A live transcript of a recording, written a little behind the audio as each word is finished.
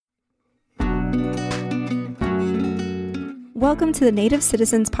Welcome to the Native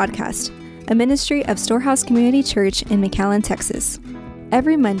Citizens Podcast, a ministry of Storehouse Community Church in McAllen, Texas.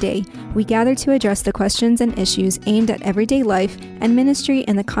 Every Monday, we gather to address the questions and issues aimed at everyday life and ministry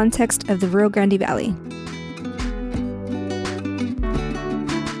in the context of the Rio Grande Valley.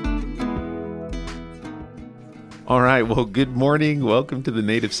 All right. Well, good morning. Welcome to the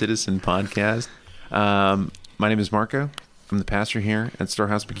Native Citizen Podcast. My name is Marco. I'm the pastor here at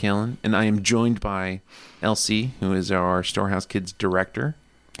Storehouse McAllen, and I am joined by Elsie, who is our Storehouse Kids director.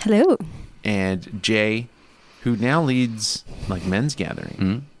 Hello. And Jay, who now leads like men's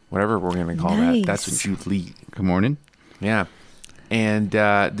gathering, whatever we're going to call that. That's what you lead. Good morning. Yeah. And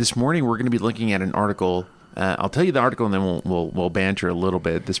this morning we're going to be looking at an article. I'll tell you the article, and then we'll banter a little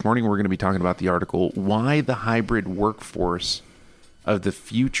bit. This morning we're going to be talking about the article, Why the Hybrid Workforce of the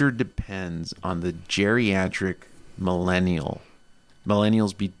Future Depends on the Geriatric Millennial.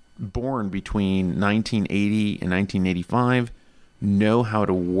 Millennials born between 1980 and 1985 know how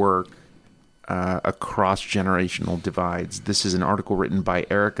to work across generational divides. This is an article written by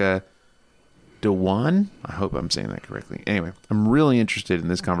Erica Dewan. I hope I'm saying that correctly. Anyway, I'm really interested in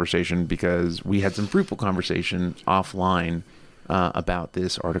this conversation because we had some fruitful conversation offline about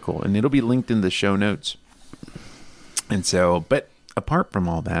this article, and it'll be linked in the show notes. And so, but apart from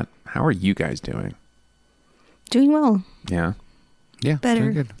all that, how are you guys doing? Doing well. Yeah. Yeah, Better.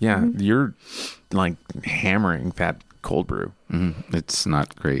 very good. Yeah. You're like hammering that cold brew. It's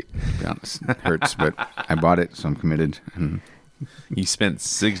not great, to be honest. It hurts, but I bought it, so I'm committed. And You spent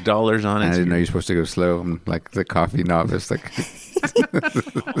 $6 on it. I didn't know you're supposed to go slow. I'm like the coffee novice, like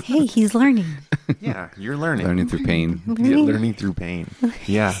Hey, he's learning. Yeah, you're learning. learning through pain. Yeah, learning through pain.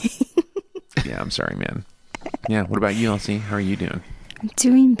 Yeah. Yeah, I'm sorry, man. Yeah, what about you, Elsie? How are you doing? I'm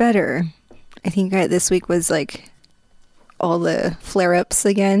doing better. I think this week was like all the flare-ups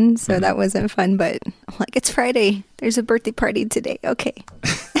again, so that wasn't fun, but I'm like, it's Friday. There's a birthday party today. Okay.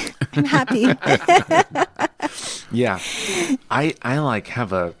 I'm happy. Yeah. I like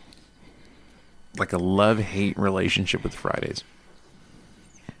have a love-hate relationship with Fridays.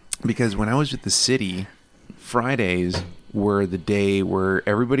 Because when I was at the city, Fridays were the day where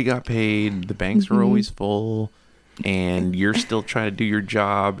everybody got paid, the banks were always full, and you're still trying to do your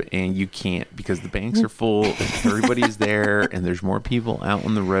job and you can't because the banks are full and everybody's there and there's more people out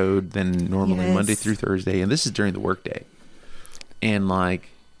on the road than normally Yes. Monday through Thursday. And this is during the workday. And like,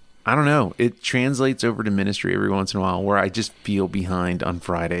 I don't know, it translates over to ministry every once in a while where I just feel behind on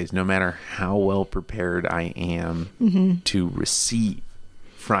Fridays, no matter how well prepared I am to receive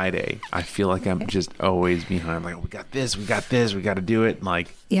Friday. I feel like I'm just always behind. Like, we got this, we got to do it.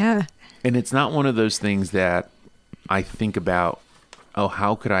 Like, Yeah. and it's not one of those things that I think about, oh,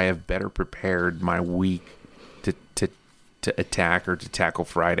 how could I have better prepared my week to attack or to tackle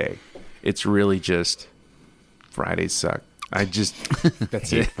Friday? It's really just Fridays suck.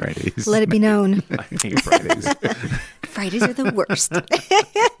 That's it. Fridays. Let it be known. I hate Fridays. Fridays are the worst.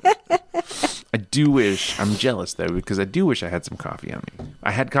 I do wish, I'm jealous though, because I do wish I had some coffee on me.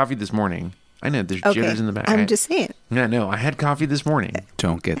 I had coffee this morning. I know there's jitters in the back. I'm just saying. No, I had coffee this morning.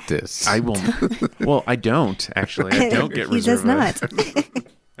 Don't get this. I will. Well, I don't actually. I don't get He does reserve. not.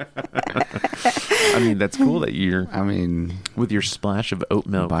 I mean, that's cool that you're I mean, with your splash of oat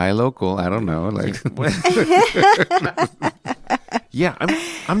milk. buy local. I don't know. Like, Yeah,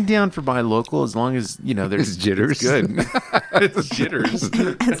 I'm down for buy local as long as there's It's jitters. It's good. It's jitters.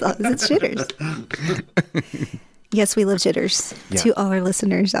 As long as it's jitters. Yes, we love jitters. Yeah. To all our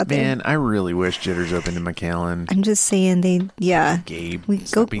listeners out there. Man, I really wish Jitters opened in McAllen. I'm just saying Gabe,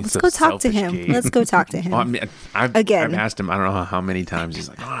 Let's go talk to him. Gabe. Let's go talk to him. Well, I mean, I've Again. asked him. I don't know how many times. He's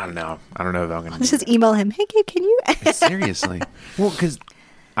like, oh, I don't know if I'm gonna. Let's just email him. Hey, Gabe, can you? Seriously. Well, because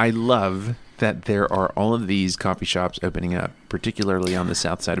I love that there are all of these coffee shops opening up, particularly on the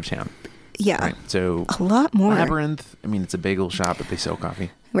south side of town. Yeah. Right. So A lot more. Labyrinth. I mean, it's a bagel shop, but they sell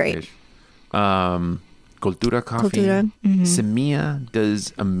coffee. Right. Ish. Cultura Coffee. Cultura, Semilla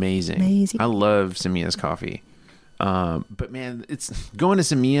does amazing. Amazing. I love Semilla's coffee. But man, it's going to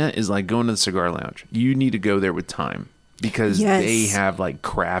Semilla is like going to the cigar lounge. You need to go there with time because Yes. they have like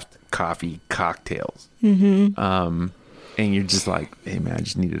craft coffee cocktails. And you're just like, hey man, I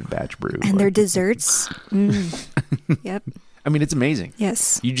just needed a batch brew. And Like, their desserts. Yep. I mean, it's amazing.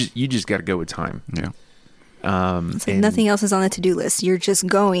 Yes. You just got to go with time. yeah. It's like and- nothing else is on the to-do list. You're just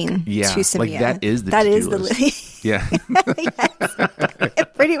going Yeah, to Semilla. like that is the That to-do is the list. Yeah. Yes.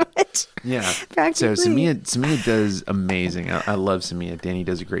 Pretty much. Yeah. So Practically. Semilla does amazing. I love Semilla. Danny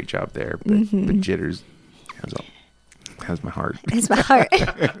does a great job there. But Jitters has my heart. It's my heart.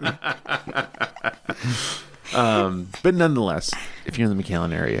 But nonetheless, if you're in the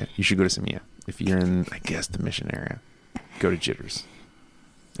McAllen area, you should go to Semilla. If you're in, I guess, the Mission area, go to Jitters.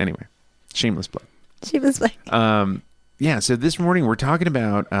 Anyway, shameless plug. She was like, Yeah, so this morning we're talking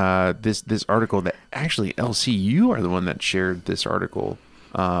about this article that actually, LC, you are the one that shared this article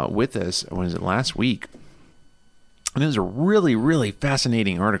with us. When was it, last week? And it was a really, really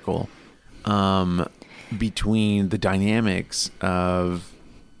fascinating article between the dynamics of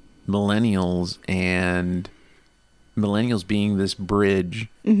millennials and millennials being this bridge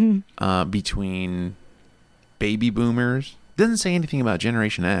between baby boomers. Doesn't say anything about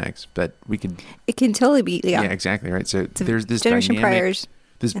Generation X, but we could. it can totally be, Yeah, exactly right. So there's this generation dynamic, priors.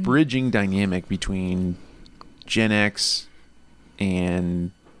 this bridging dynamic between Gen X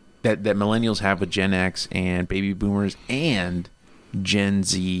and that millennials have with Gen X and baby boomers and Gen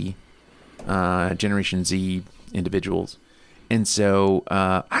Z, Generation Z individuals. And so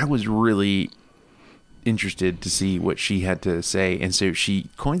I was really interested to see what she had to say. And so she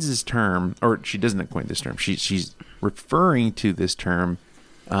coins this term, or she doesn't coin this term. She's referring to this term,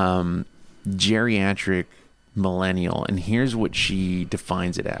 geriatric millennial. And here's what she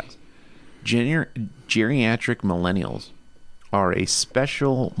defines it as. Geriatric millennials are a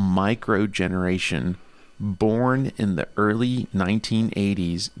special micro generation born in the early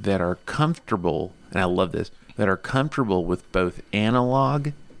 1980s that are comfortable, and I love this, that are comfortable with both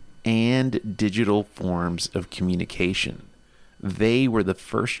analog and digital forms of communication. They were the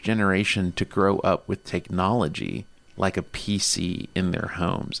first generation to grow up with technology like a PC in their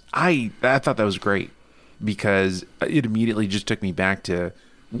homes. I thought that was great because it immediately just took me back to,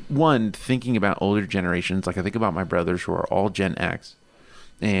 one, thinking about older generations. Like I think about my brothers who are all Gen X,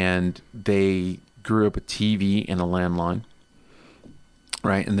 and they grew up with TV and a landline,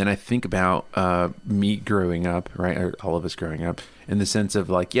 right? And then I think about me growing up, right? Or all of us growing up, in the sense of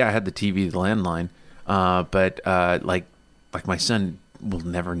like, yeah, I had the TV, the landline, but like my son will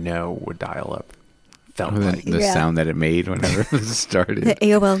never know what dial-up felt like. The sound that it made whenever it started. The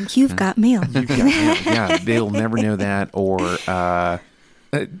AOL, you've got mail. Yeah, they'll never know that. Or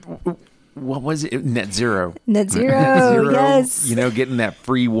what was it? Net Zero. Net zero, yes. You know, getting that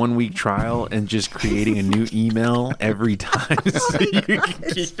free 1 week trial and just creating a new email every time so you can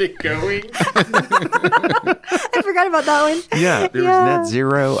keep it going. I forgot about that one. Yeah, there was Net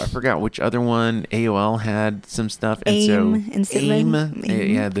Zero. I forgot which other one. AOL had some stuff. And AIM, so Instant AIM, Men-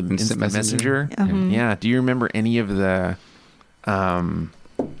 yeah, the Instant Messenger. Yeah. Do you remember any of the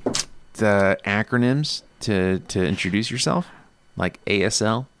acronyms to introduce yourself? Like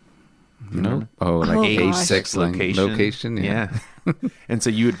ASL? No. Oh, like A6 location. Yeah. And so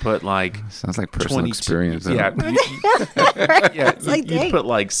you would put like sounds like personal experience. Yeah. Like, you'd put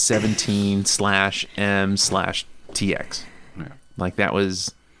like 17/M/TX. Yeah. Like that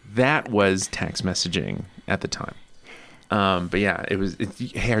was text messaging at the time. But yeah,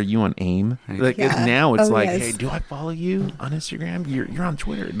 hey, are you on AIM? Like now it's hey, do I follow you on Instagram? You're on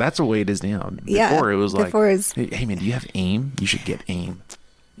Twitter. That's the way it is now. Before it was like, hey man, do you have AIM? You should get AIM.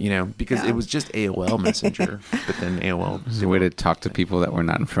 You know, because it was just AOL Messenger, but then AOL was a way to talk to people that were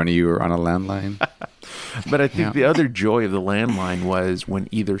not in front of you or on a landline. But I think the other joy of the landline was when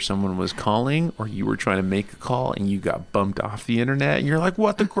either someone was calling or you were trying to make a call and you got bumped off the internet and you're like,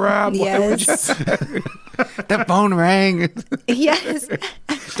 what the crap? Yes. That phone rang. Yes.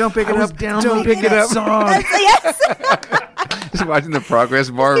 Don't pick it up. Don't pick it up. Song. Yes. Just watching the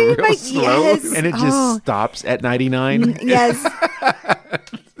progress bar real slow. Yes. And it just stops at 99. Yes.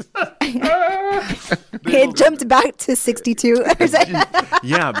 It jumped back to 62.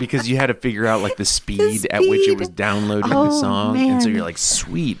 Yeah, because you had to figure out like the speed at which it was downloading the song. Man. And so you're like,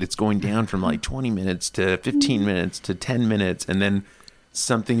 sweet, it's going down from like 20 minutes to 15 minutes to 10 minutes. And then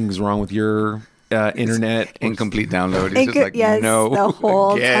something's wrong with your internet. Incomplete download. It's just like, no. The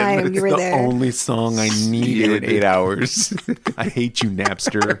whole time you were there. The only song I needed in 8 hours. I hate you,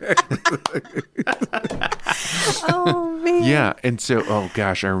 Napster. Oh, man. Yeah, and so, oh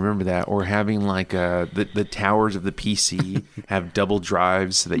gosh, I remember that. Or having like the towers of the PC have double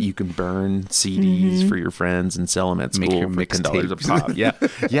drives so that you can burn CDs for your friends and sell them at school for $10 a pop. Yeah,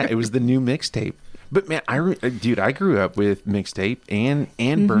 it was the new mixtape. But man, I grew up with mixtape and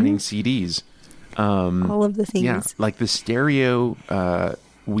burning CDs. All of the things. Yeah, like the stereo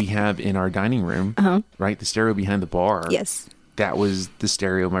we have in our dining room, right? The stereo behind the bar. Yes. That was the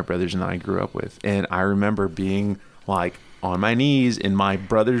stereo my brothers and I grew up with. And I remember being like on my knees in my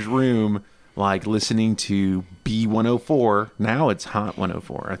brother's room, like listening to B104. Now it's Hot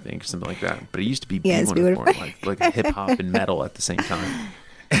 104, I think, something like that. But it used to be B104, like hip hop and metal at the same time.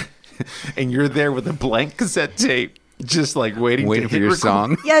 And you're there with a blank cassette tape, just like waiting for your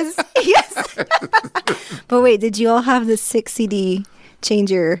song. Yes. But wait, did you all have the 6 CD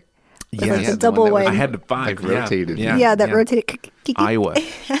changer With Yeah, like yeah, the the double one that was- one. I had the 5. Like rotated. Yeah, that rotated. Iowa.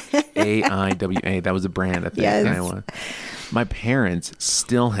 AIWA. That was a brand, I think. Yes. Iowa. My parents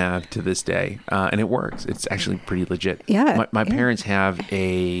still have to this day, and it works. It's actually pretty legit. Yeah, My yeah. parents have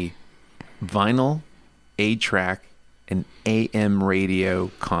a vinyl 8-track and AM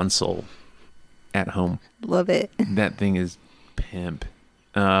radio console at home. Love it. That thing is pimp.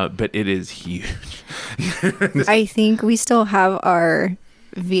 But it is huge. I think we still have our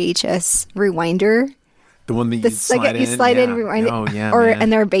VHS rewinder. The one that The you slide in. you slide in, yeah. rewind it. Oh, yeah. Or man.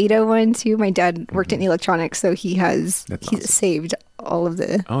 and our beta one too. My dad worked in electronics, so he's That's awesome. saved all of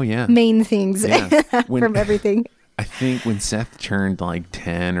the Oh, yeah. main things Yeah. from everything. I think when Seth turned like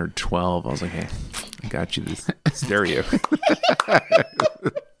 10 or 12, I was like, hey, I got you this stereo.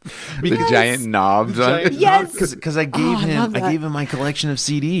 The giant knobs on it. Yes. Because I Oh, I love that. gave him my collection of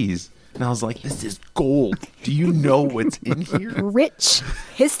CDs. And I was like, this is gold. Do you know what's in here? Rich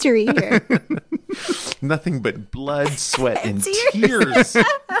history here. Nothing but blood, sweat, and Tears. tears.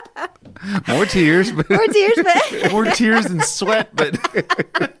 More tears, but More tears, but More tears and sweat, but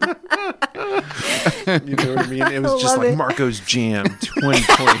you know what I mean? It was just Love like it. Marco's Jam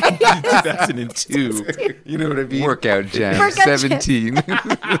 2020, 2002. You know what I mean? Workout Jam Workout Jam. 17.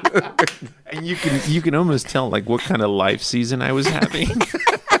 And you can almost tell like what kind of life season I was having.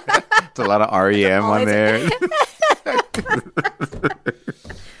 It's a lot of REM on there.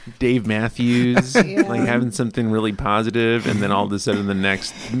 Dave Matthews, Yeah. like having something really positive, and then all of a sudden the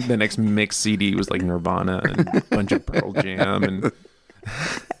next mix CD was like Nirvana and a bunch of Pearl Jam and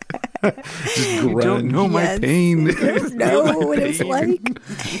just grunge. Don't know my Yes. pain. know what it's pain. like.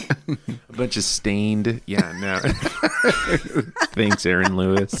 A bunch of Stained. Yeah, no. Thanks, Aaron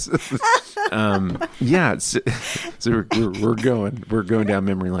Lewis. Yeah, so we're going down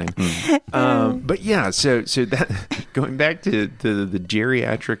memory lane. But yeah, so that going back to the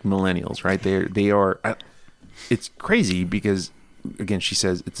geriatric millennials, right? They are. It's crazy because again, she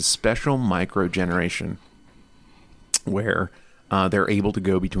says it's a special micro generation where they're able to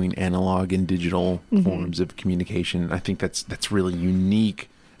go between analog and digital forms of communication. I think that's really unique,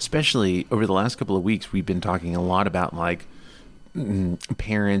 especially over the last couple of weeks. We've been talking a lot about like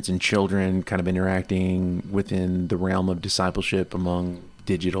parents and children kind of interacting within the realm of discipleship among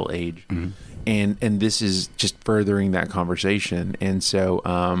digital age. And this is just furthering that conversation. And so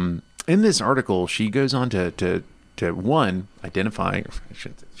in this article, she goes on to one, identify, I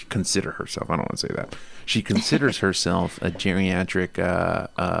should consider herself, I don't want to say that. She considers herself a geriatric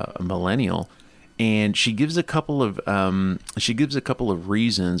millennial, and she gives a couple of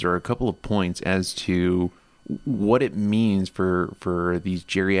reasons or a couple of points as to what it means for these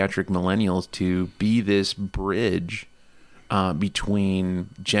geriatric millennials to be this bridge between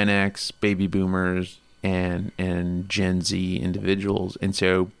Gen X, baby boomers, and Gen Z individuals. And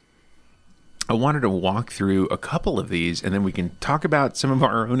so I wanted to walk through a couple of these, and then we can talk about some of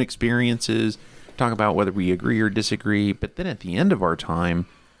our own experiences, talk about whether we agree or disagree. But then at the end of our time,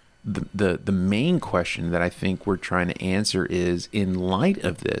 the main question that I think we're trying to answer is, in light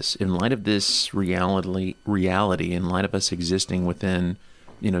of this reality, in light of us existing within,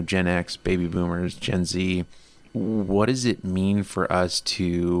 Gen X, baby boomers, Gen Z, what does it mean for us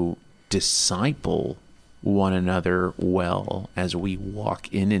to disciple one another well as we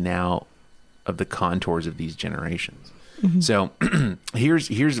walk in and out of the contours of these generations? So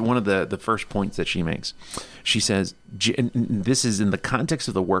here's one of the first points that she makes. She says, this is in the context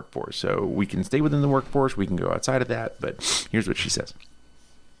of the workforce. So we can stay within the workforce, we can go outside of that, but here's what she says.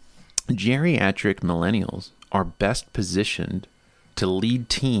 Geriatric millennials are best positioned to lead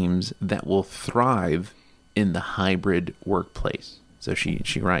teams that will thrive in the hybrid workplace. So she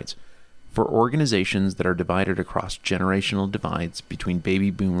writes, for organizations that are divided across generational divides between baby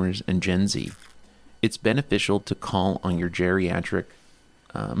boomers and Gen Z, it's beneficial to call on your geriatric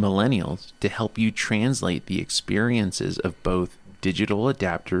millennials to help you translate the experiences of both digital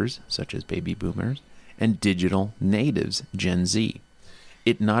adapters, such as baby boomers, and digital natives, Gen Z.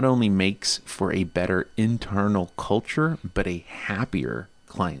 It not only makes for a better internal culture, but a happier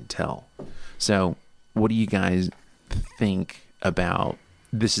clientele. So what do you guys think about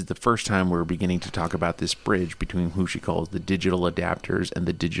this? Is the first time we're beginning to talk about this bridge between who she calls the digital adapters and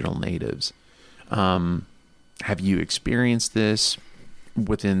the digital natives. Have you experienced this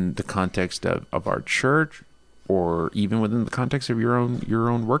within the context of our church, or even within the context of your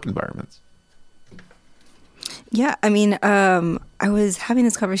own work environments? Yeah, I mean, I was having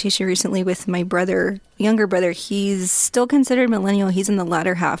this conversation recently with my younger brother. He's still considered millennial. He's in the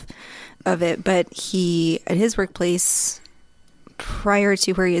latter half of it, but at his workplace, prior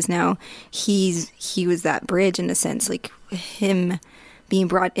to where he is now, he was that bridge in a sense, like him being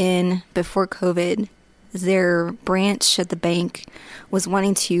brought in before COVID. Their branch at the bank was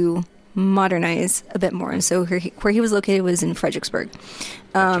wanting to modernize a bit more. And so where he was located was in Fredericksburg.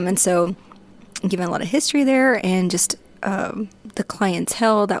 And so given a lot of history there and just the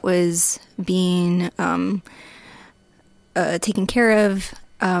clientele that was being taken care of,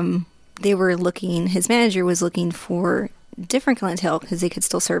 they were looking, his manager was looking for different clientele because they could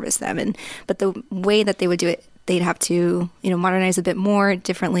still service them. But the way that they would do it, they'd have to, modernize a bit more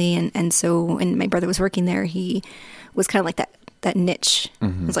differently. And so my brother was working there. He was kind of like that niche.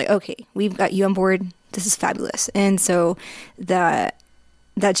 It was like, okay, we've got you on board. This is fabulous. And so that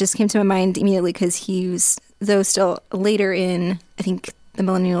just came to my mind immediately because he was, though still later in, I think the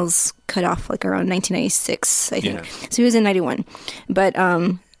millennials cut off like around 1996, I think. Yeah. So he was in 91. But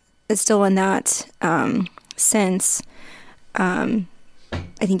it's still in that sense, I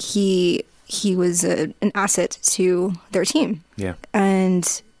think he was an asset to their team. Yeah.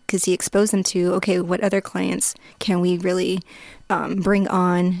 And because he exposed them to, okay, what other clients can we really bring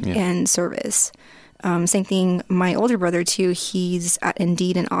on and service? Same thing, my older brother too, he's at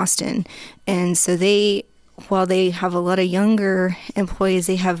Indeed in Austin. And so while they have a lot of younger employees,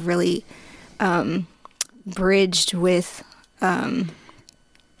 they have really bridged with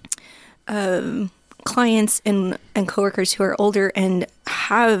clients and coworkers who are older and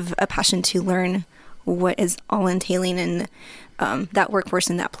have a passion to learn what is all entailing in that workforce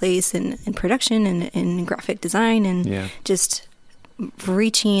in that place and production and graphic design and just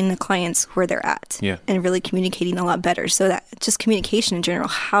reaching clients where they're at and really communicating a lot better. So that just communication in general,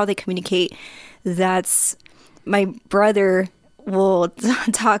 how they communicate, that's my brother will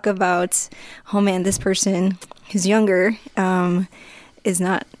talk about, oh man, this person who's younger is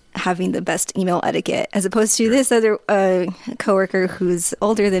not having the best email etiquette, as opposed to this other coworker who's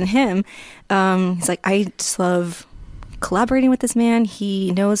older than him. He's like, I just love collaborating with this man.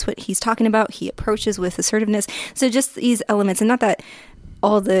 He knows what he's talking about. He approaches with assertiveness. So just these elements, and not that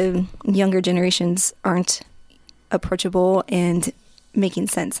all the younger generations aren't approachable and making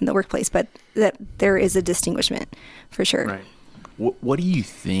sense in the workplace, but that there is a distinguishment for sure. Right. What do you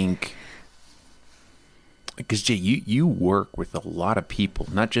think? Because Jay, you work with a lot of people,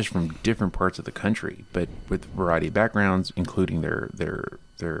 not just from different parts of the country, but with a variety of backgrounds, including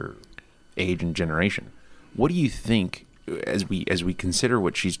their age and generation. What do you think, as we consider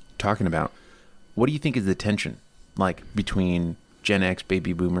what she's talking about, what do you think is the tension like between Gen X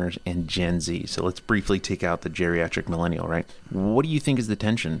baby boomers and Gen Z? So let's briefly take out the geriatric millennial, right? What do you think is the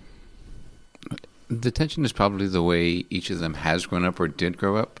tension? The tension is probably the way each of them has grown up or did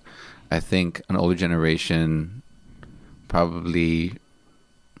grow up. I think an older generation probably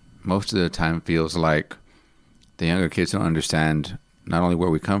most of the time feels like the younger kids don't understand not only where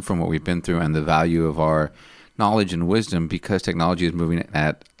we come from, what we've been through, and the value of our knowledge and wisdom, because technology is moving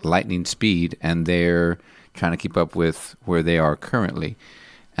at lightning speed and they're trying to keep up with where they are currently.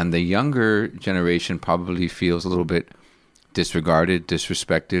 And the younger generation probably feels a little bit disregarded,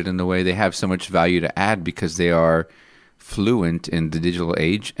 disrespected in the way they have so much value to add because they are fluent in the digital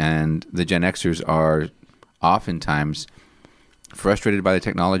age, and the Gen Xers are oftentimes frustrated by the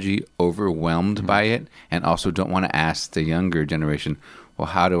technology, overwhelmed by it, and also don't want to ask the younger generation, well,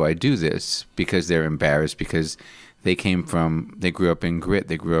 how do I do this? Because they're embarrassed, because they grew up in grit,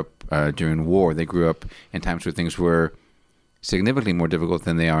 they grew up during war, they grew up in times where things were significantly more difficult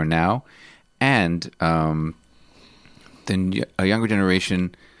than they are now. And then a younger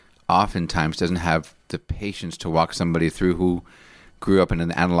generation oftentimes doesn't have the patience to walk somebody through who grew up in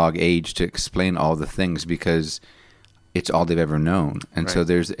an analog age to explain all the things, because it's all they've ever known. And so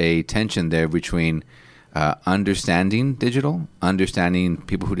there's a tension there between understanding digital, understanding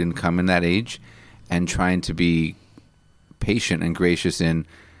people who didn't come in that age, and trying to be patient and gracious in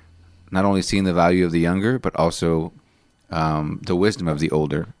not only seeing the value of the younger, but also the wisdom of the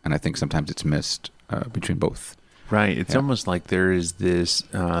older. And I think sometimes it's missed between both. Right. It's almost like there is this,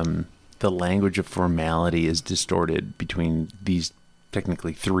 the language of formality is distorted between these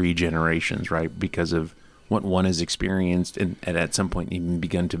technically three generations, right? Because of what one has experienced and at some point even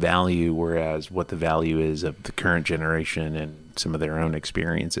begun to value, whereas what the value is of the current generation and some of their own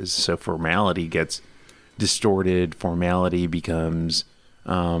experiences. So formality gets distorted. Formality becomes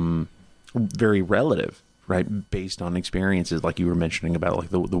very relative, right? Based on experiences, like you were mentioning about like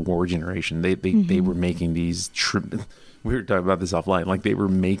the war generation. They were making these, we were talking about this offline, like they were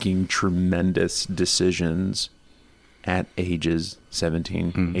making tremendous decisions at ages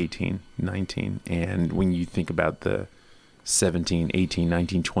 17, 18, 19. And when you think about the 17, 18,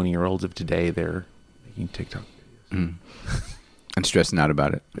 19, 20-year-olds of today, they're making TikTok videos. And stressing out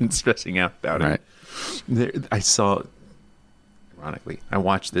about it. And stressing out about it. I saw, ironically, I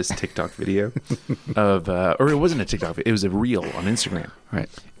watched this TikTok video of, or it wasn't a TikTok video, it was a reel on Instagram. Right.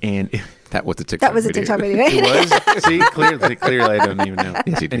 And That was a TikTok That was a video. TikTok video. it was, see, clearly I don't even know.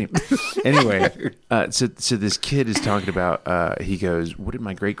 Yes, you do. Anyway, so this kid is talking about, he goes, what did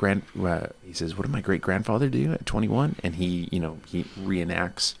my he says, what did my great grandfather do at 21? And he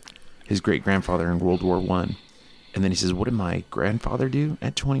reenacts his great grandfather in World War I. And then he says, what did my grandfather do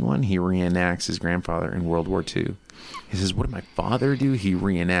at 21? He reenacts his grandfather in World War II. He says, what did my father do? He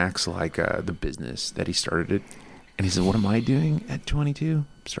reenacts like the business that he started it. And he says, what am I doing at 22?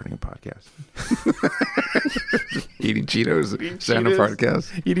 Starting a podcast. Eating Cheetos, starting a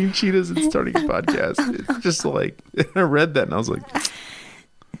podcast. Eating Cheetos and starting a podcast. It's just like, I read that and I was like,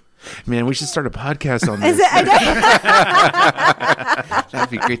 man, we should start a podcast on this. That'd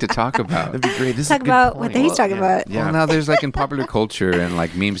be great to talk about. That'd be great. This Talk is a good about point. what he's talking about. Yeah. Well, now there's like in popular culture and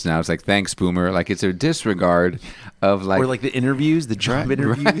like memes now, it's like, thanks, boomer. Like it's a disregard of like. Or like the interviews, the job Right,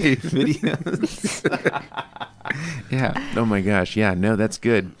 interview right. videos. Yeah. Oh my gosh. Yeah, no, that's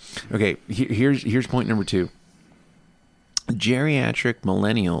good. Okay, here's point number 2. Geriatric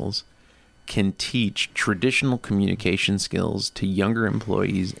millennials can teach traditional communication skills to younger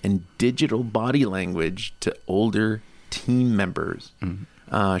employees and digital body language to older team members.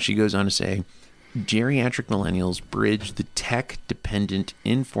 She goes on to say, geriatric millennials bridge the tech-dependent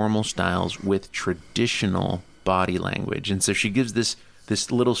informal styles with traditional body language. And so she gives this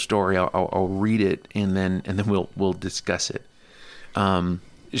little story. I'll read it and then we'll discuss it. So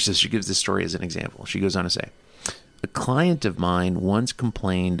she gives this story as an example. She goes on to say, a client of mine once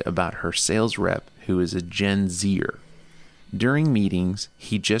complained about her sales rep who is a Gen Zer. During meetings,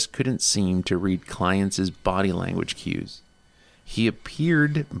 he just couldn't seem to read clients' body language cues. He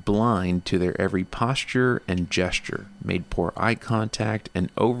appeared blind to their every posture and gesture, made poor eye contact, and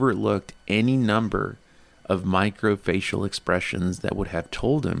overlooked any number of microfacial expressions that would have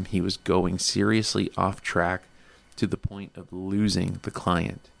told him he was going seriously off track to the point of losing the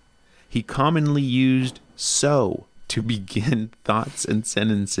client. He commonly used "so" to begin thoughts and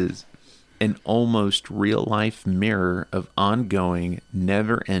sentences, an almost real-life mirror of ongoing,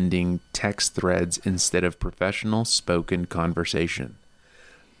 never-ending text threads instead of professional spoken conversation.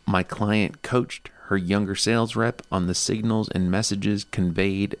 My client coached her younger sales rep on the signals and messages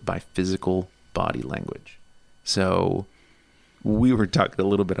conveyed by physical body language. So we were talking a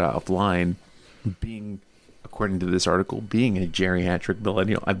little bit offline, according to this article, being a geriatric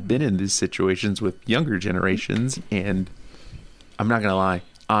millennial, I've been in these situations with younger generations, and I'm not going to lie,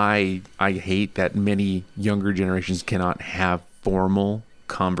 I hate that many younger generations cannot have formal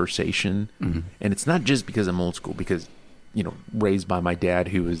conversation. And it's not just because I'm old school, because, raised by my dad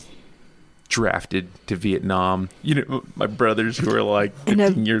who was drafted to Vietnam, my brothers who are like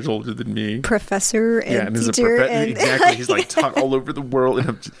 15 years older than me. Professor and as teacher. exactly. He's like taught all over the world.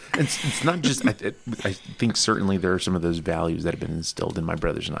 And it's not just, I think certainly there are some of those values that have been instilled in my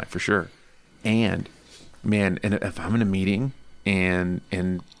brothers and I, for sure. And man, and if I'm in a meeting and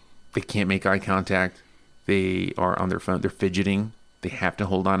they can't make eye contact, they are on their phone, they're fidgeting, they have to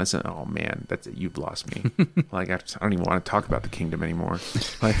hold on to something. Oh man, that's it. You've lost me. Like I don't even want to talk about the kingdom anymore.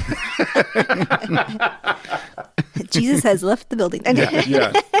 Like, Jesus has left the building.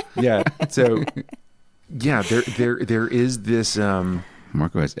 yeah. So, yeah, there is this.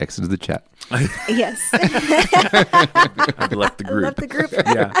 Marco has exited the chat. Yes. I've left the group. Left the group.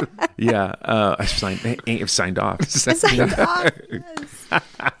 Yeah. I signed off. Signed off.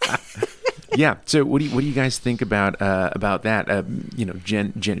 Yeah. So, what do you guys think about that?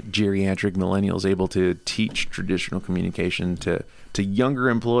 Geriatric millennials able to teach traditional communication to younger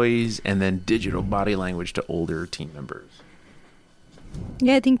employees, and then digital body language to older team members.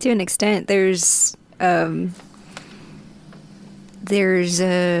 Yeah, I think to an extent there's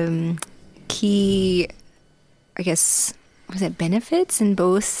key, I guess, benefits in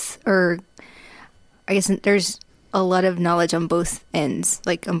both, or I guess there's a lot of knowledge on both ends,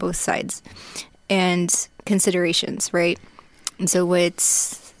 like on both sides, and considerations, right? And so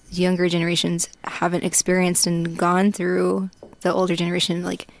what younger generations haven't experienced and gone through, the older generation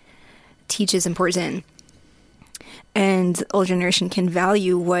like teaches and pours in. And the older generation can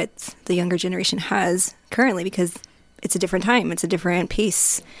value what the younger generation has currently because it's a different time, it's a different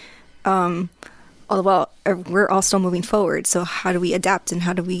pace. All the while, we're all still moving forward. So how do we adapt and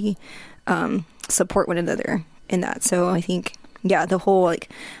how do we support one another in that? So I think, the whole like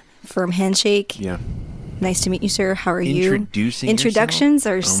firm handshake. Yeah. Nice to meet you, sir. How are you? Introductions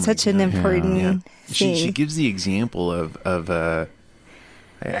are such an important thing. She gives the example of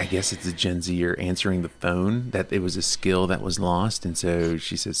I guess it's a Gen Zer answering the phone, that it was a skill that was lost. And so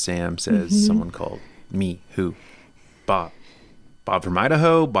she says, Sam says, someone called me, who? Bob. Bob from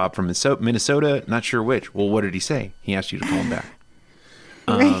Idaho, Bob from Minnesota, not sure which. Well, what did he say? He asked you to call him back.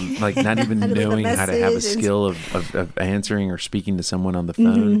 Like not even knowing how to have a skill of answering or speaking to someone on the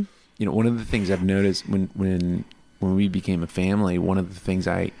phone. You know, one of the things I've noticed when we became a family, one of the things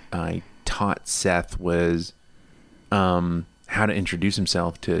I taught Seth was how to introduce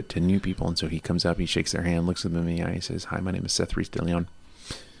himself to new people. And so he comes up, he shakes their hand, looks at them in the eye, he says, "Hi, my name is Seth Reese de Leon."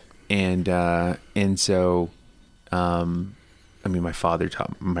 And so, I mean, my father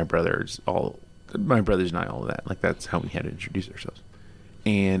taught my brothers and I all of that. Like, that's how we had to introduce ourselves.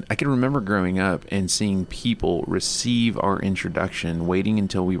 And I can remember growing up and seeing people receive our introduction, waiting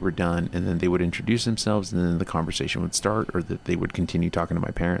until we were done, and then they would introduce themselves, and then the conversation would start, or that they would continue talking to my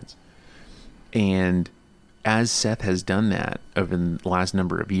parents. And as Seth has done that over the last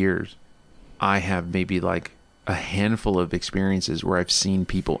number of years, I have maybe like a handful of experiences where I've seen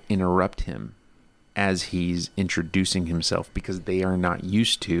people interrupt him as he's introducing himself because they are not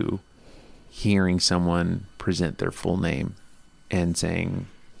used to hearing someone present their full name and saying,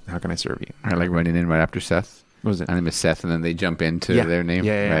 "How can I serve you?" I like running in right after Seth. What was it? My name is Seth, and then they jump into their name.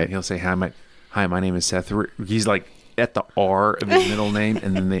 Yeah. Right. He'll say, "Hi, my name is Seth." He's like at the R of his middle name,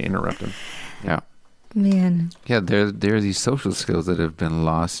 and then they interrupt him. Yeah. Man. Yeah, there are these social skills that have been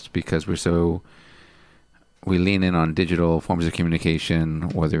lost because we lean in on digital forms of communication,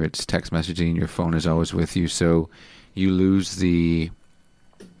 whether it's text messaging, your phone is always with you, so you lose the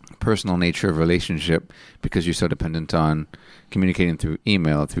personal nature of relationship because you're so dependent on communicating through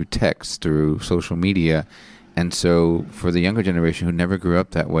email, through text, through social media. And so for the younger generation who never grew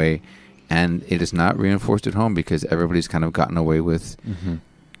up that way, and it is not reinforced at home because everybody's kind of gotten away with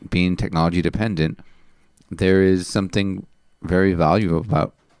being technology dependent, there is something very valuable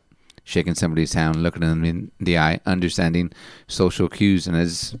about shaking somebody's hand, looking them in the eye, understanding social cues. And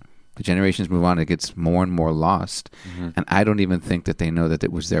as the generations move on, it gets more and more lost. And I don't even think that they know that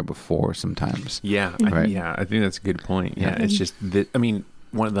it was there before sometimes. Yeah. I think that's a good point. Yeah. It's just that, I mean,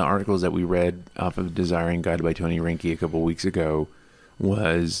 one of the articles that we read off of Desiring God by Tony Reinke a couple of weeks ago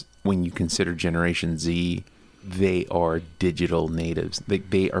was when you consider Generation Z, they are digital natives.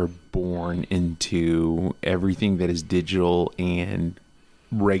 They are born into everything that is digital and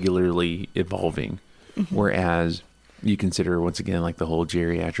regularly evolving. Whereas you consider, once again, like the whole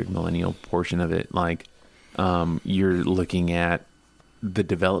geriatric millennial portion of it, like you're looking at the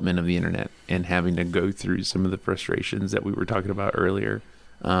development of the internet and having to go through some of the frustrations that we were talking about earlier.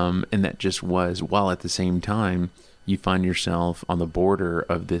 And that just was, while at the same time, you find yourself on the border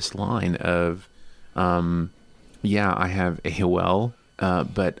of this line of, I have AOL,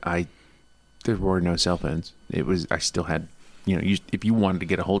 but there were no cell phones. I still had, if you wanted to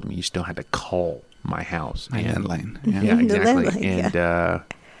get a hold of me, you still had to call my house. My landline. Yeah, exactly. Landline, and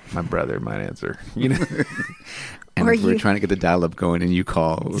my brother might answer, And Or if we're you- trying to get the dial-up going and you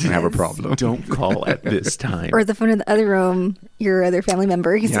call, we're going to have a problem. Don't call at this time. Or the phone in the other room, your other family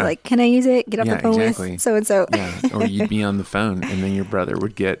member. He's Yeah. like, "Can I use it? Get off Yeah, the phone exactly. with so-and-so." Yeah, or you'd be on the phone, and then your brother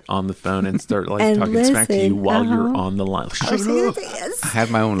would get on the phone and start like And talking smack to you listen, while you're uh-huh. on the line. Or say that to- yes. I had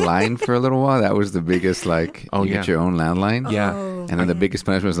my own line for a little while. That was the biggest, like, Oh, you yeah. get your own landline. Yeah. Oh, And then the biggest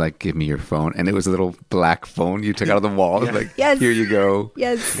punishment was like, "Give me your phone." And it was a little black phone you took out of the wall. Yeah. Like, Yes. here you go.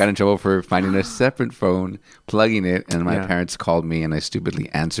 Yes. Got in trouble for finding a separate phone, plugging it, and my Yeah. parents called me, and I stupidly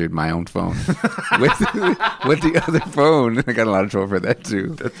answered my own phone with the other phone. I got a lot of trouble for that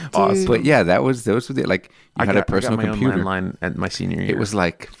too. That's awesome. But yeah, those were the, like, you had a personal I got my computer. own landline at my senior year. It was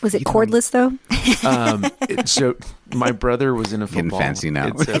like, Was it cordless though? So my brother was in a Getting football. fancy now.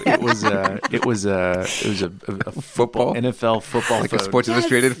 It was a Football? NFL football like phone. a Sports Yes.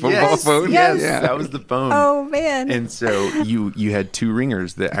 Illustrated football Yes. phone. Yes. Yeah. That was the phone. Oh man. And so you had two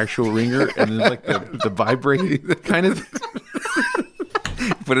ringers, the actual ringer and then like the vibrate kind of.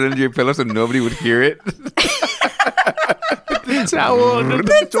 Put it under your pillow so nobody would hear it. Towel under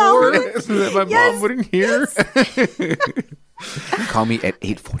the door so that my Yes. mom wouldn't hear. Call me at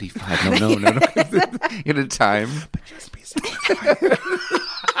 8:45. No. At a time. But just be so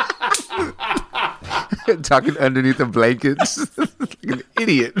Talking underneath the blankets. Like an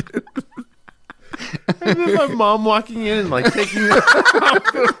idiot. And then my mom walking in and like taking it off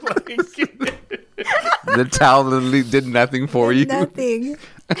the blanket. The towel literally did nothing for you. Nothing.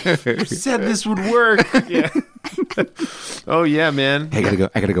 You said this would work. Yeah. Oh yeah, man. Hey, I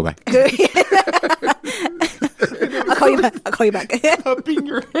gotta go back. I'll call you back. I'll call you back. Cupping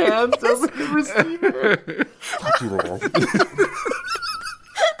your hands over the receiver.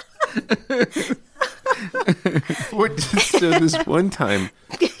 So this one time,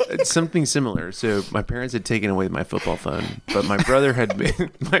 something similar. So my parents had taken away my football phone, but my brother had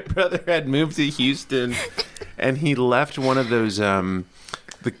moved to Houston, and he left one of those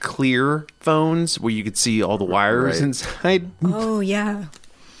the clear phones where you could see all the wires Right. inside. Oh, yeah.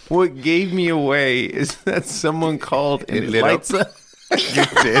 What gave me away is that someone called and It it lit lights up. You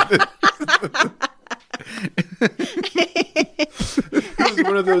did. It was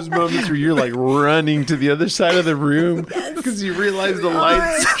one of those moments where you're like running to the other side of the room because you realize the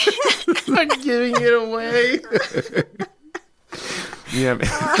lights are giving it away. Yeah.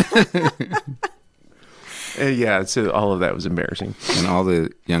 Yeah, so all of that was embarrassing. And all the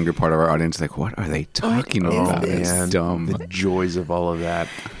younger part of our audience is like, what are they talking is about? this? It's dumb. The joys of all of that.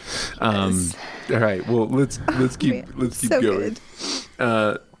 All right, well, let's keep So going.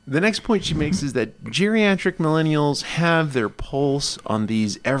 good. The next point she makes is that geriatric millennials have their pulse on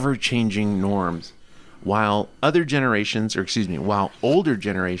these ever-changing norms. While older generations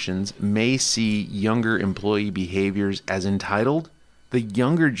may see younger employee behaviors as entitled, the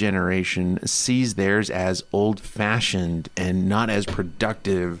younger generation sees theirs as old-fashioned and not as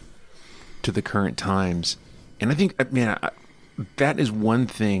productive to the current times. And I think, that is one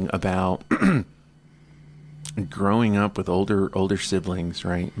thing about growing up with older siblings,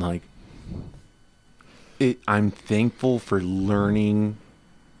 right? Like, I'm thankful for learning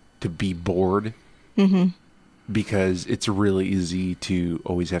to be bored. Mm-hmm. Because it's really easy to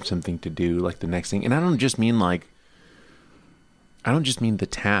always have something to do, like the next thing. And I don't just mean the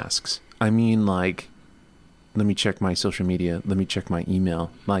tasks. I mean, like, let me check my social media. Let me check my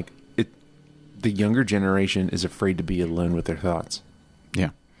email. Like, the younger generation is afraid to be alone with their thoughts.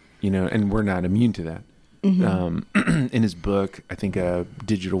 Yeah. And we're not immune to that. Mm-hmm. In his book, I think,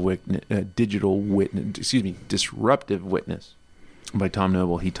 Disruptive Witness by Tom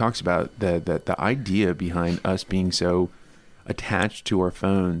Noble, he talks about the idea behind us being so attached to our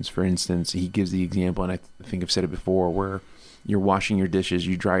phones. For instance, he gives the example, and I think I've said it before, where you're washing your dishes,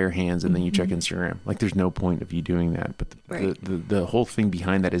 you dry your hands, and then you check Instagram. Like, there's no point of you doing that. But the whole thing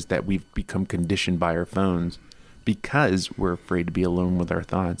behind that is that we've become conditioned by our phones because we're afraid to be alone with our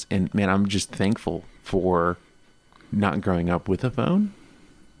thoughts. And man, I'm just thankful for not growing up with a phone,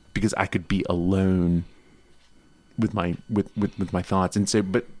 because I could be alone with my thoughts. And so,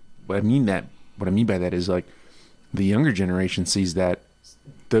 but what I mean by that is, like, the younger generation sees that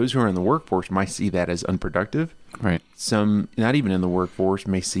those who are in the workforce might see that as unproductive. Right. Some not even in the workforce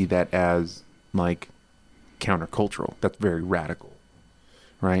may see that as, like, countercultural. That's very radical,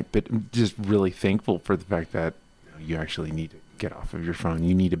 right? But I'm just really thankful for the fact that you actually need to get off of your phone.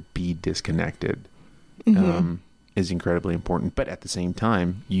 You need to be disconnected. Is incredibly important. But at the same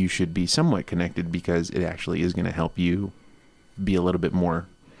time, you should be somewhat connected, because it actually is going to help you be a little bit more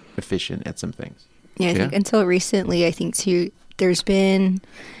efficient at some things. Yeah, I think until recently, I think too, there's been,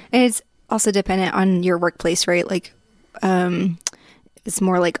 and it's also dependent on your workplace, right? Like, it's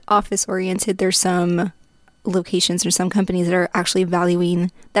more like office oriented. There's some locations or some companies that are actually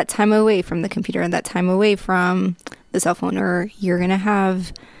valuing that time away from the computer and that time away from the cell phone, or you're going to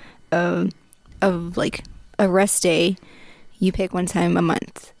have like a rest day. You pick one time a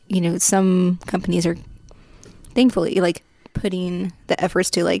month. Some companies are thankfully, like, putting the efforts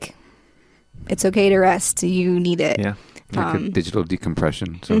to, like, it's okay to rest. You need it. Yeah. Like a digital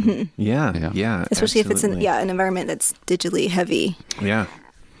decompression. So, Yeah. Especially if it's absolutely. an environment that's digitally heavy. Yeah.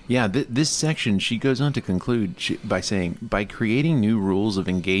 Yeah, this section, she goes on to conclude by saying, by creating new rules of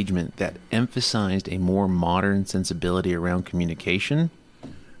engagement that emphasized a more modern sensibility around communication,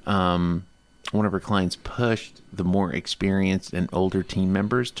 one of her clients pushed the more experienced and older team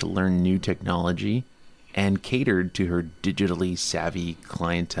members to learn new technology and catered to her digitally savvy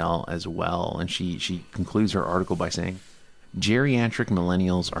clientele as well. And she concludes her article by saying, geriatric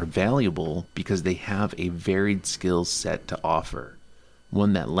millennials are valuable because they have a varied skill set to offer,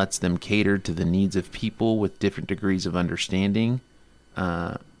 one that lets them cater to the needs of people with different degrees of understanding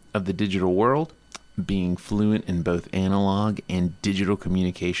of the digital world. Being fluent in both analog and digital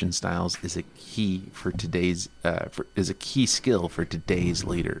communication styles is a key for today's skill for today's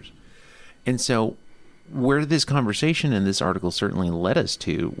leaders. And so, where this conversation in this article certainly led us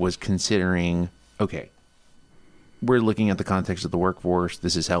to was considering, okay, we're looking at the context of the workforce.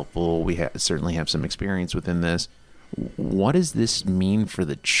 This is helpful. We certainly have some experience within this. What does this mean for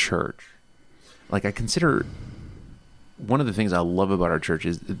the church? Like, I consider one of the things I love about our church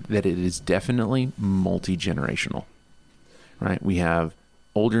is that it is definitely multi-generational, right? We have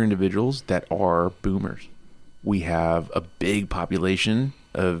older individuals that are boomers. We have a big population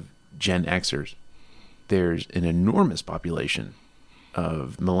of Gen Xers. There's an enormous population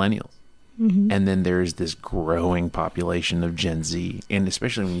of millennials. Mm-hmm. And then there's this growing population of Gen Z. And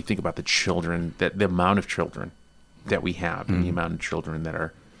especially when you think about the children, the amount of children that we have, and the amount of children that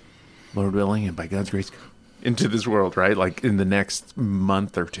are, Lord willing, and by God's grace, into this world, right? Like in the next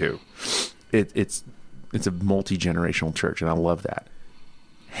month or two. It's a multi-generational church, and I love that.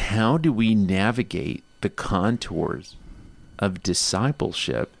 How do we navigate the contours of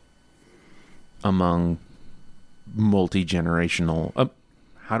discipleship among multi-generational?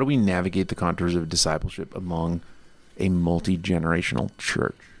 How do we navigate the contours of discipleship among a multi-generational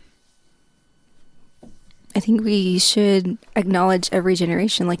church? I think we should acknowledge every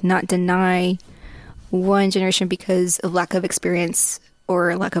generation, like not deny one generation because of lack of experience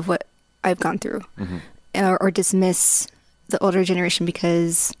or lack of what I've gone through, or dismiss the older generation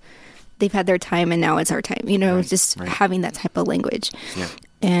because they've had their time and now it's our time, Right, just right. having that type of language Yeah.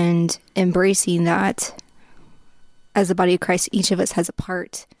 and embracing that as the body of Christ, each of us has a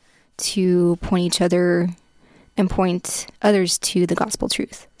part to point each other and point others to the gospel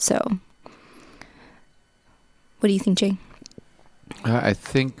truth. So what do you think, Jay? I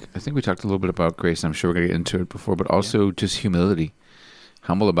think we talked a little bit about grace. I'm sure we're going to get into it before, but also just humility.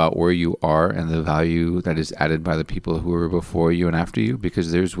 Humble about where you are and the value that is added by the people who were before you and after you,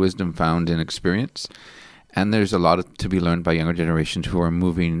 because there's wisdom found in experience. And there's a lot to be learned by younger generations who are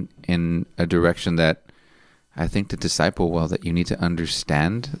moving in a direction that I think to disciple well, that you need to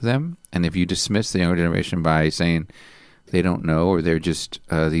understand them. And if you dismiss the younger generation by saying they don't know, or they're just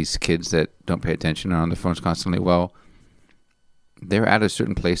these kids that don't pay attention, are on their phones constantly, well, they're at a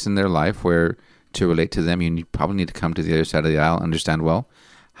certain place in their life where to relate to them, you probably need to come to the other side of the aisle, understand, well,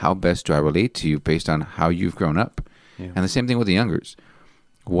 how best do I relate to you based on how you've grown up? Yeah. And the same thing with the youngers.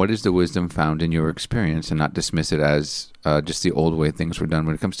 What is the wisdom found in your experience, and not dismiss it as just the old way things were done.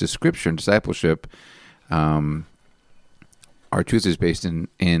 When it comes to scripture and discipleship, our truth is based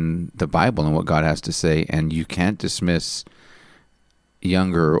in the Bible and what God has to say, and you can't dismiss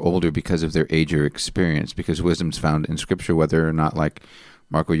younger or older because of their age or experience, because wisdom's found in scripture, whether or not, like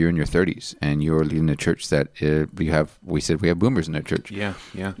Marco, you're in your 30s and you're leading a church that we have boomers in our church. Yeah.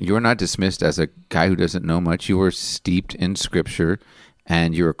 You're not dismissed as a guy who doesn't know much. You are steeped in scripture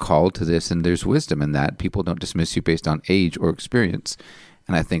and you're called to this, and there's wisdom in that. People don't dismiss you based on age or experience.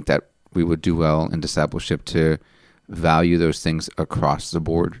 And I think that we would do well in discipleship to value those things across the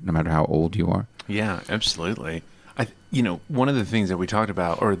board, no matter how old you are. Yeah, absolutely. One of the things that we talked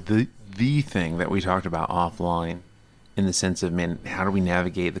about, or the thing that we talked about offline, in the sense of, man, how do we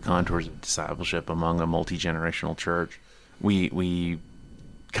navigate the contours of discipleship among a multi-generational church? We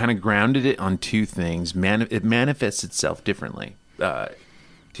kind of grounded it on two things. It manifests itself differently to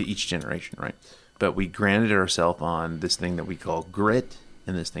each generation, right? But we grounded ourselves on this thing that we call grit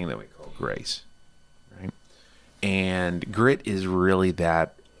and this thing that we call grace, right? And grit is really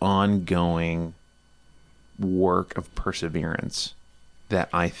that ongoing work of perseverance that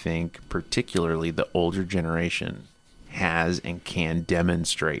I think particularly the older generation has and can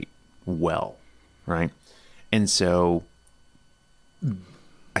demonstrate well, right? And so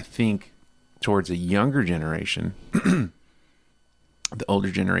I think towards a younger generation, the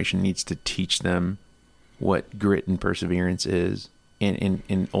older generation needs to teach them what grit and perseverance is,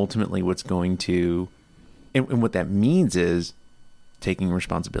 and ultimately what's going to, and what that means is taking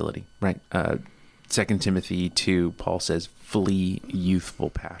responsibility, right? 2 Timothy 2, Paul says, flee youthful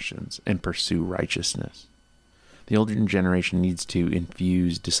passions and pursue righteousness. The older generation needs to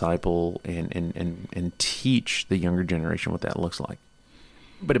infuse, disciple, and teach the younger generation what that looks like.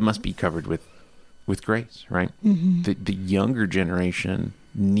 But it must be covered with grace, right? Mm-hmm. The younger generation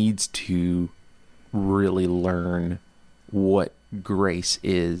needs to really learn what grace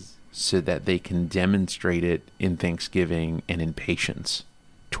is so that they can demonstrate it in thanksgiving and in patience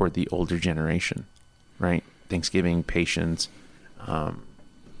toward the older generation, right? Thanksgiving, patience,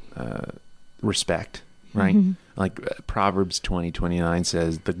 respect, right? Mm-hmm. Like Proverbs 20:29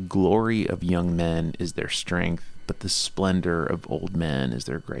 says, the glory of young men is their strength, but the splendor of old men is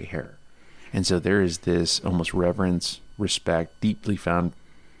their gray hair. And so there is this almost reverence, respect, deeply found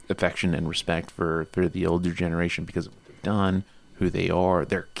affection and respect for the older generation because of what they've done, who they are,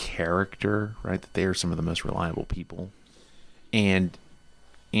 their character, right? That they are some of the most reliable people. And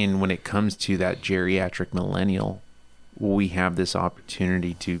when it comes to that geriatric millennial, we have this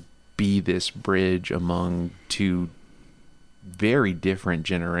opportunity to be this bridge among two very different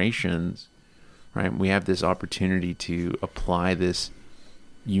generations, right? We have this opportunity to apply this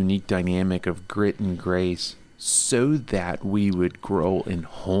unique dynamic of grit and grace so that we would grow in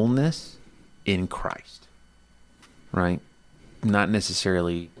wholeness in Christ, right? Not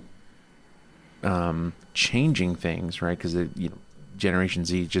necessarily changing things, right? Because Generation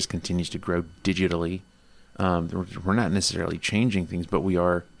Z just continues to grow digitally. We're not necessarily changing things, but we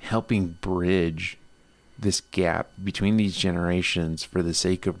are helping bridge this gap between these generations for the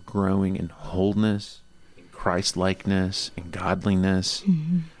sake of growing in wholeness in Christ-likeness and godliness,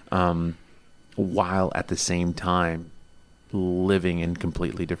 while at the same time living in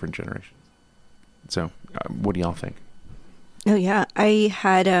completely different generations. So, what do y'all think? Oh, yeah. I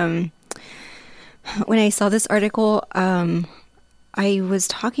had, when I saw this article, I was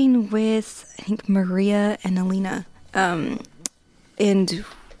talking with, I think, Maria and Alina, and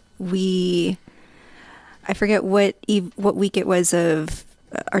I forget what week it was of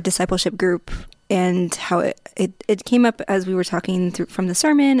our discipleship group, and how it came up as we were talking through from the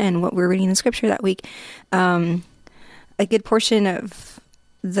sermon and what we were reading in scripture that week. A good portion of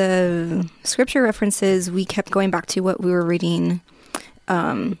the scripture references, we kept going back to what we were reading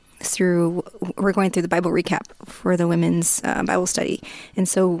we're going through the Bible recap for the women's Bible study. And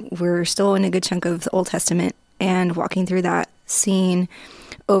so we're still in a good chunk of the Old Testament and walking through that, seeing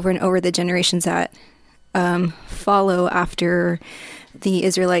over and over the generations that follow after the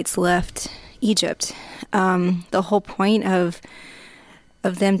Israelites left Egypt. The whole point of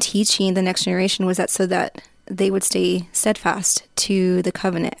them teaching the next generation was that so that they would stay steadfast to the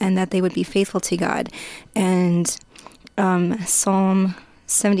covenant and that they would be faithful to God. And Psalm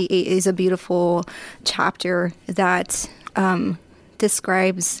 78 is a beautiful chapter that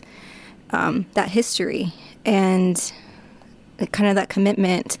describes that history and kind of that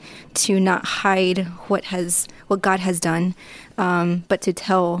commitment to not hide what God has done, but to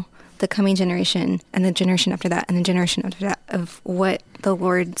tell the coming generation and the generation after that and the generation after that of what the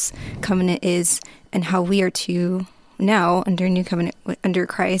Lord's covenant is and how we are to now, under new covenant, under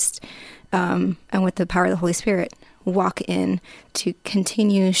Christ, and with the power of the Holy Spirit, walk in to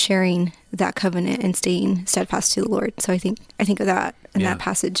continue sharing that covenant and staying steadfast to the Lord. So I think of that in that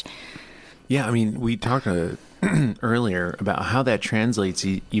passage. Yeah, I mean, we talked earlier about how that translates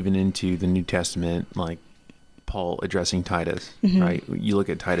even into the New Testament, like Paul addressing Titus, right? You look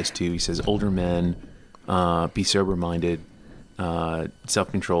at Titus 2, he says, older men, be sober-minded,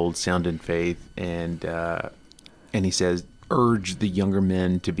 self-controlled, sound in faith, and he says, urge the younger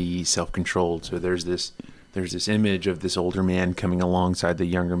men to be self-controlled. So there's this image of this older man coming alongside the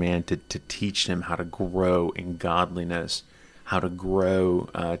younger man to teach him how to grow in godliness, how to grow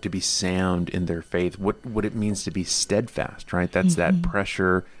to be sound in their faith, what it means to be steadfast, right? That's that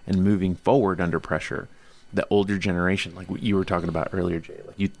pressure and moving forward under pressure. The older generation, like what you were talking about earlier, Jay,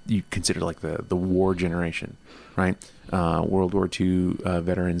 like you consider like the war generation, right? World War II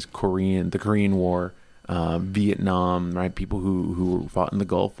veterans, the Korean War, Vietnam, right? People who fought in the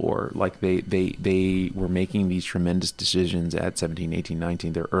Gulf War, like they were making these tremendous decisions at 17, 18,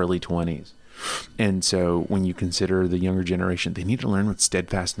 19, their early 20s. And so when you consider the younger generation, they need to learn what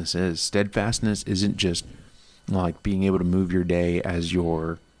steadfastness is. Steadfastness isn't just like being able to move your day as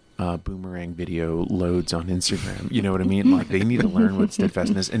your boomerang video loads on Instagram. You know what I mean? Like they need to learn what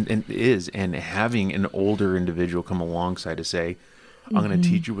steadfastness is, and having an older individual come alongside to say, I'm going to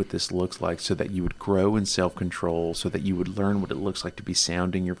teach you what this looks like so that you would grow in self-control, so that you would learn what it looks like to be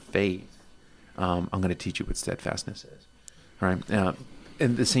sound in your faith. I'm going to teach you what steadfastness is. All right.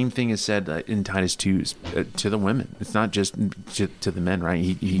 And the same thing is said in Titus 2 to the women. It's not just to the men, right?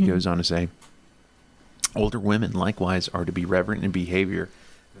 He goes on to say, older women likewise are to be reverent in behavior.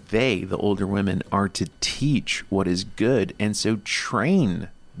 They, the older women, are to teach what is good, and so train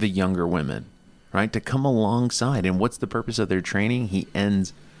the younger women, right, to come alongside. And what's the purpose of their training? He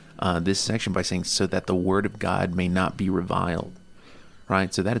ends this section by saying, so that the word of God may not be reviled,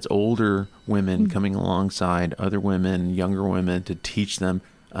 right? So that it's older women coming alongside other women, younger women, to teach them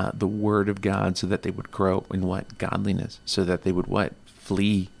the word of God so that they would grow in what? Godliness. So that they would what?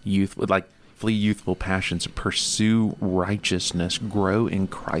 Flee youthful passions, pursue righteousness, grow in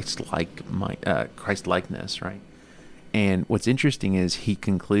Christ-likeness, right? And what's interesting is he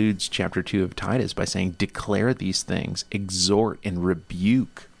concludes chapter 2 of Titus by saying, declare these things, exhort and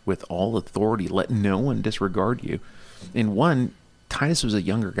rebuke with all authority. Let no one disregard you. In one, Titus was a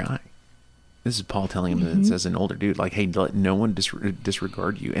younger guy. This is Paul telling him this as an older dude, like, hey, let no one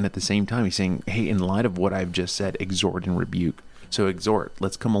disregard you. And at the same time, he's saying, hey, in light of what I've just said, exhort and rebuke. So exhort,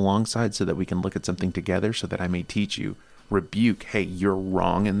 let's come alongside so that we can look at something together so that I may teach you. Rebuke, hey, you're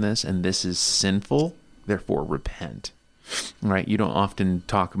wrong in this and this is sinful, therefore repent. Right? You don't often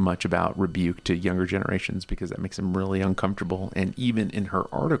talk much about rebuke to younger generations because that makes them really uncomfortable. And even in her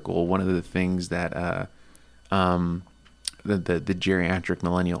article, one of the things that the geriatric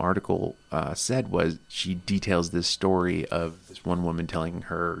millennial article said was she details this story of this one woman telling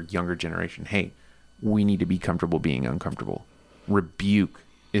her younger generation, hey, we need to be comfortable being uncomfortable. Rebuke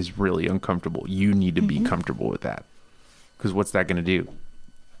is really uncomfortable. You need to be comfortable with that. Because what's that going to do?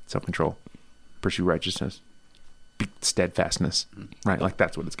 Self-control, pursue righteousness, steadfastness, right? Like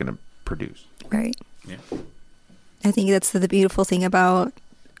that's what it's going to produce. Right. Yeah. I think that's the beautiful thing about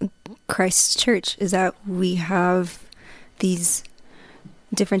Christ's church is that we have these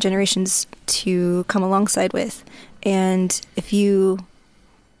different generations to come alongside with. And if you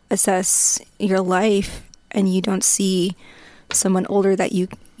assess your life and you don't see someone older that you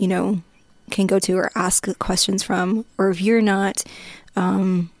can go to or ask questions from, or if you're not,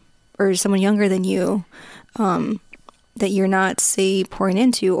 or someone younger than you, that you're not, say, pouring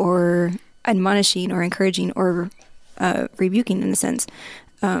into or admonishing or encouraging or rebuking in a sense,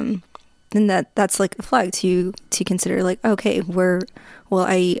 then that's like a flag to consider, like, okay,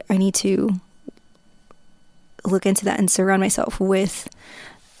 I need to look into that and surround myself with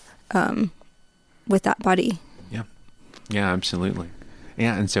that body. Yeah, absolutely.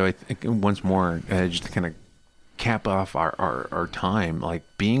 Yeah, and so I think once more, just to kind of cap off our time, like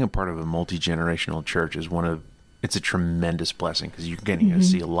being a part of a multi-generational church is it's a tremendous blessing because you're getting to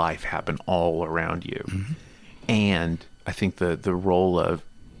see life happen all around you. Mm-hmm. And I think the role of,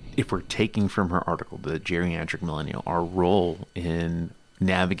 if we're taking from her article, the geriatric millennial, our role in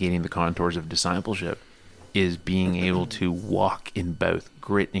navigating the contours of discipleship is being able to walk in both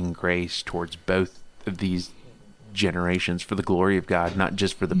grit and grace towards both of these generations for the glory of God, not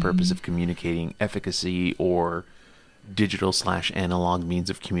just for the purpose of communicating efficacy or digital / analog means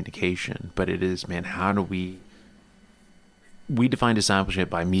of communication, but it is, man, how do we define discipleship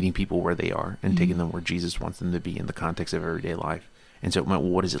by meeting people where they are and taking them where Jesus wants them to be in the context of everyday life. And so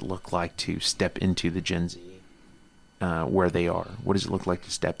what does it look like to step into the Gen Z where they are? What does it look like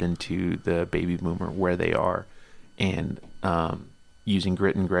to step into the baby boomer where they are, and using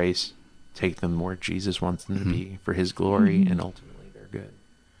grit and grace, take them where Jesus wants them to be for his glory and ultimately their good.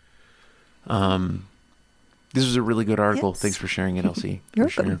 This was a really good article. Yes. Thanks for sharing it, Elsie. You're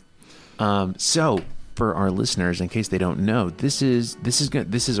welcome. So for our listeners, in case they don't know, this is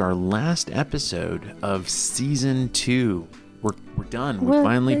our last episode of season 2. We're done. We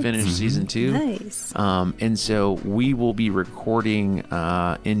finally finished season 2. Nice. And so we will be recording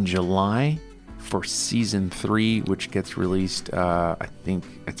in July for season 3, which gets released, I think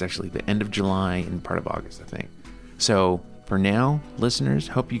it's actually the end of July and part of August, I think. So for now, listeners,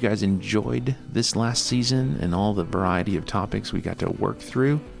 hope you guys enjoyed this last season and all the variety of topics we got to work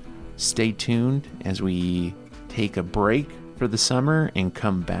through. Stay tuned as we take a break for the summer and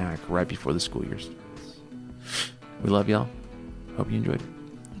come back right before the school year starts. We love y'all. Hope you enjoyed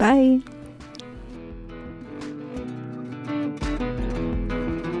it. Bye.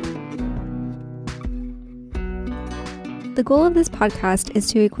 The goal of this podcast is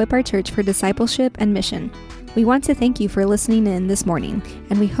to equip our church for discipleship and mission. We want to thank you for listening in this morning,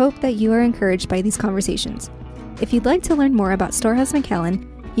 and we hope that you are encouraged by these conversations. If you'd like to learn more about Storehouse McAllen,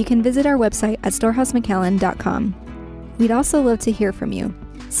 you can visit our website at storehousemcallen.com. We'd also love to hear from you.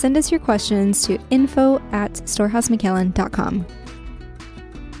 Send us your questions to info@storehousemcallen.com.